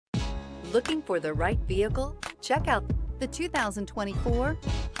Looking for the right vehicle? Check out the 2024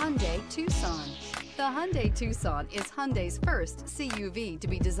 Hyundai Tucson. The Hyundai Tucson is Hyundai's first CUV to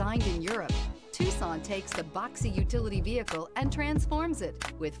be designed in Europe. Tucson takes the boxy utility vehicle and transforms it.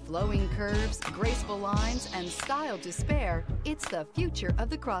 With flowing curves, graceful lines, and style to spare, it's the future of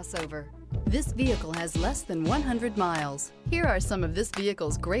the crossover. This vehicle has less than 100 miles. Here are some of this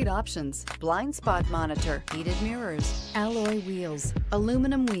vehicle's great options: blind spot monitor, heated mirrors, alloy wheels,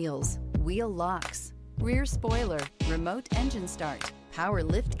 aluminum wheels, wheel locks, rear spoiler, remote engine start, power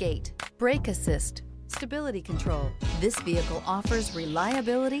lift gate, brake assist, stability control. This vehicle offers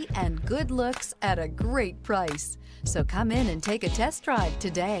reliability and good looks at a great price. So come in and take a test drive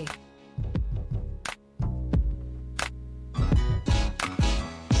today.